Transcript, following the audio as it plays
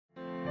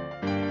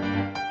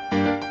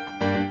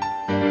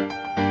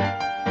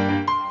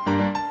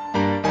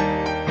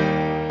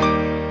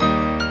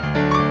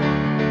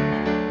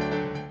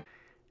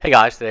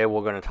guys, today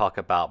we're going to talk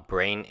about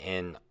Brain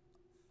in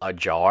a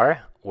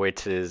Jar,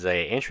 which is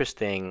a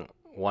interesting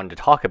one to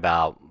talk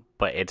about,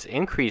 but it's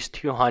increased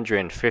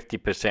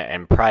 250%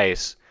 in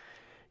price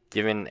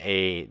given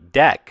a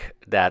deck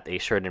that a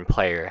certain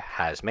player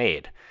has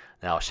made.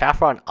 Now,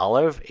 Saffron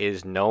Olive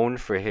is known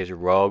for his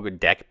rogue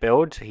deck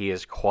builds. He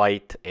has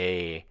quite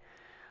a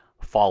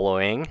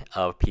following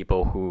of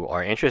people who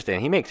are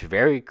interested. He makes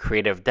very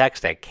creative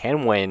decks that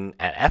can win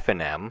at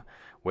F&M,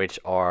 which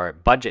are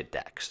budget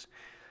decks.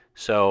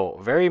 So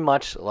very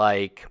much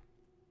like,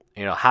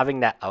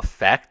 having that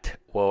effect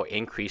will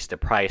increase the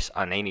price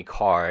on any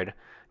card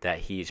that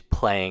he's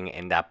playing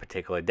in that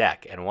particular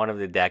deck. And one of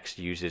the decks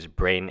uses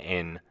Brain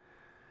in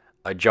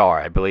a Jar.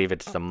 I believe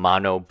it's the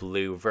mono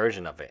blue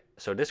version of it.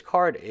 So this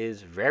card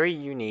is very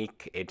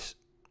unique. It's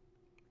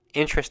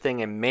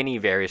interesting in many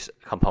various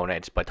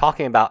components, but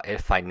talking about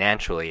it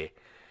financially,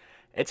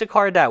 it's a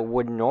card that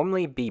would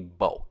normally be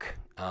bulk.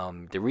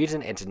 The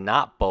reason it's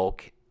not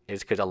bulk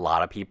is because a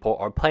lot of people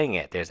are playing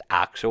it. There's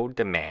actual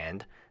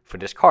demand for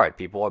this card.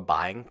 People are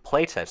buying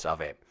playsets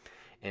of it.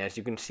 And as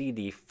you can see,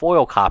 the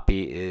foil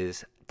copy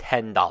is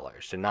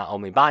 $10. They're not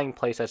only buying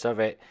playsets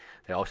of it,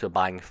 they're also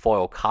buying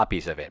foil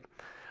copies of it.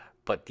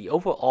 But the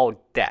overall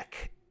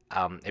deck,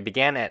 it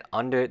began at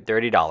under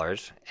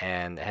 $30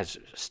 and has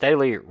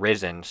steadily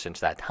risen since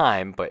that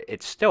time, but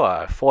it's still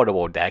an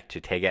affordable deck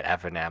to take at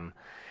F&M.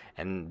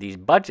 And these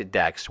budget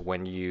decks,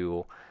 when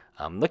you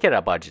look at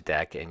a budget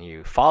deck and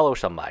you follow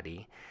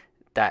somebody,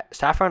 that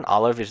Saffron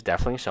Olive is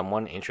definitely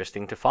someone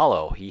interesting to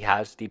follow. He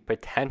has the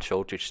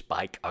potential to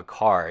spike a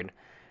card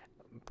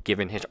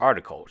given his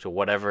article. So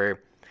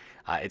whatever,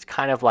 it's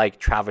kind of like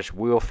Travis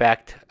Wu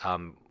effect a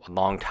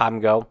long time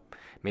ago,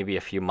 maybe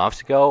a few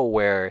months ago,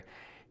 where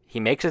he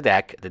makes a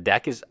deck, the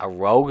deck is a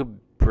rogue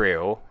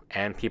brew,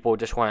 and people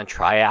just want to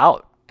try it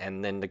out,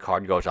 and then the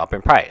card goes up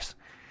in price.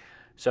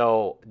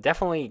 So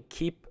definitely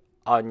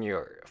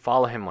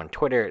follow him on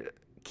Twitter,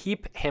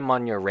 keep him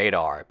on your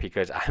radar,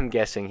 because I'm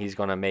guessing he's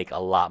going to make a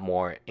lot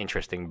more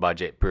interesting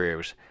budget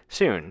brews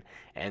soon,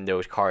 and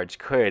those cards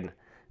could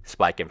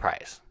spike in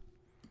price.